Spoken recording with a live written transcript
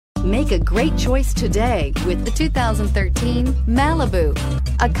Make a great choice today with the 2013 Malibu.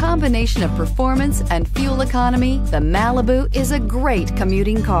 A combination of performance and fuel economy, the Malibu is a great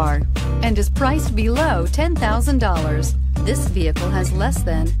commuting car and is priced below $10,000. This vehicle has less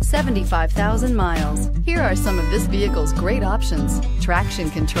than 75,000 miles. Here are some of this vehicle's great options: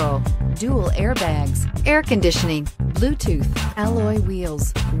 traction control, dual airbags, air conditioning, Bluetooth, alloy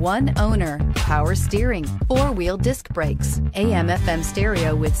wheels, one owner, power steering, four-wheel disc brakes, AM/FM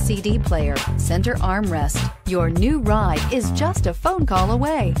stereo with CD player, center armrest. Your new ride is just a phone call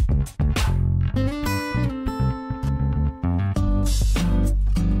away.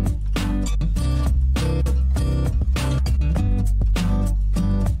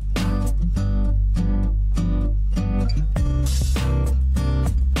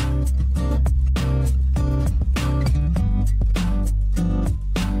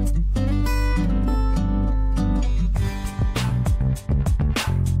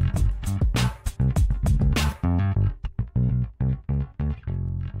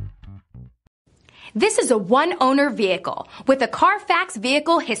 This is a one-owner vehicle with a CARFAX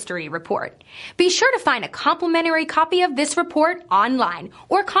Vehicle History Report. Be sure to find a complimentary copy of this report online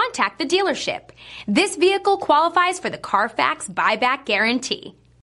or contact the dealership. This vehicle qualifies for the CARFAX Buyback Guarantee.